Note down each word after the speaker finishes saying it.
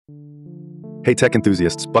Hey tech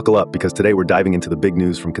enthusiasts, buckle up because today we're diving into the big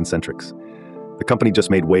news from Concentrix. The company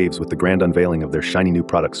just made waves with the grand unveiling of their shiny new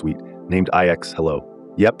product suite, named IX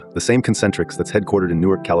Hello. Yep, the same Concentrix that's headquartered in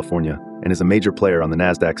Newark, California, and is a major player on the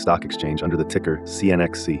NASDAQ stock exchange under the ticker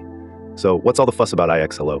CNXC. So what's all the fuss about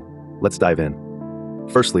IX Hello? Let's dive in.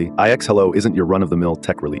 Firstly, IX Hello isn't your run-of-the-mill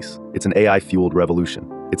tech release. It's an AI-fueled revolution.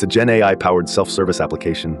 It's a GenAI-powered self-service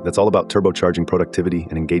application that's all about turbocharging productivity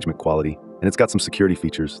and engagement quality, and it's got some security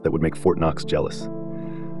features that would make Fort Knox jealous.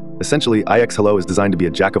 Essentially, IX Hello is designed to be a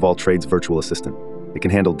jack-of-all-trades virtual assistant. It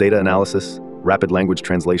can handle data analysis, rapid language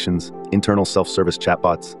translations, internal self-service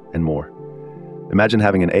chatbots, and more. Imagine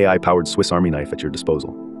having an AI-powered Swiss Army knife at your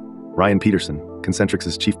disposal. Ryan Peterson,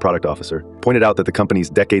 Concentrix's chief product officer, pointed out that the company's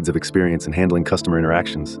decades of experience in handling customer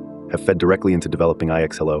interactions have fed directly into developing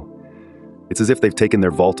IX Hello. It's as if they've taken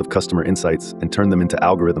their vault of customer insights and turned them into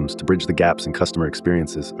algorithms to bridge the gaps in customer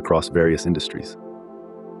experiences across various industries.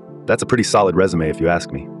 That's a pretty solid resume if you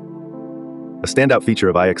ask me. A standout feature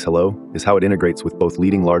of IX Hello is how it integrates with both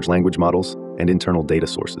leading large language models and internal data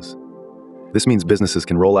sources. This means businesses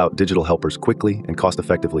can roll out digital helpers quickly and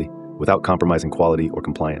cost-effectively without compromising quality or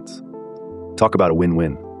compliance. Talk about a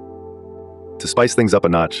win-win. To spice things up a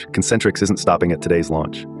notch, Concentrix isn't stopping at today's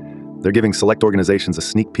launch. They're giving select organizations a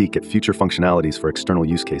sneak peek at future functionalities for external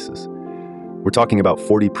use cases. We're talking about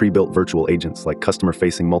 40 pre-built virtual agents like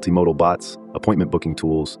customer-facing multimodal bots, appointment booking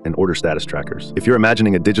tools, and order status trackers. If you're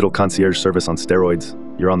imagining a digital concierge service on steroids,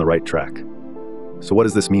 you're on the right track. So what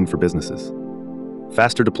does this mean for businesses?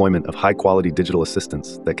 Faster deployment of high-quality digital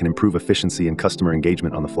assistants that can improve efficiency and customer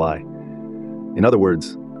engagement on the fly. In other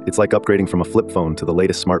words, it's like upgrading from a flip phone to the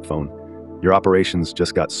latest smartphone. Your operations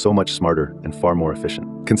just got so much smarter and far more efficient.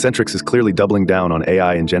 Concentrix is clearly doubling down on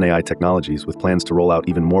AI and GenAI technologies with plans to roll out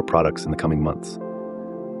even more products in the coming months.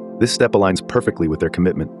 This step aligns perfectly with their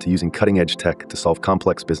commitment to using cutting-edge tech to solve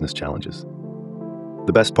complex business challenges.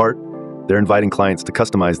 The best part? They're inviting clients to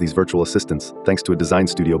customize these virtual assistants thanks to a design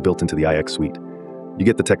studio built into the IX suite. You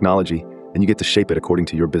get the technology, and you get to shape it according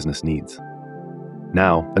to your business needs.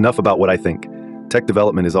 Now, enough about what I think. Tech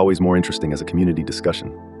development is always more interesting as a community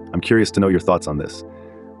discussion. I'm curious to know your thoughts on this.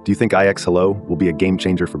 Do you think IX Hello will be a game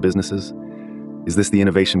changer for businesses? Is this the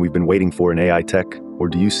innovation we've been waiting for in AI tech, or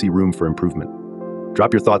do you see room for improvement?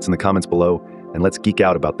 Drop your thoughts in the comments below, and let's geek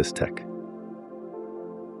out about this tech.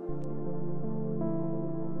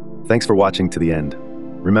 Thanks for watching to the end.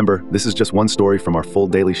 Remember, this is just one story from our full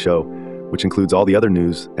daily show, which includes all the other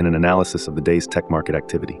news and an analysis of the day's tech market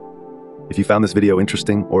activity. If you found this video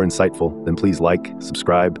interesting or insightful, then please like,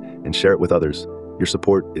 subscribe, and share it with others. Your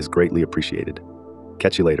support is greatly appreciated.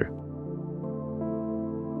 Catch you later.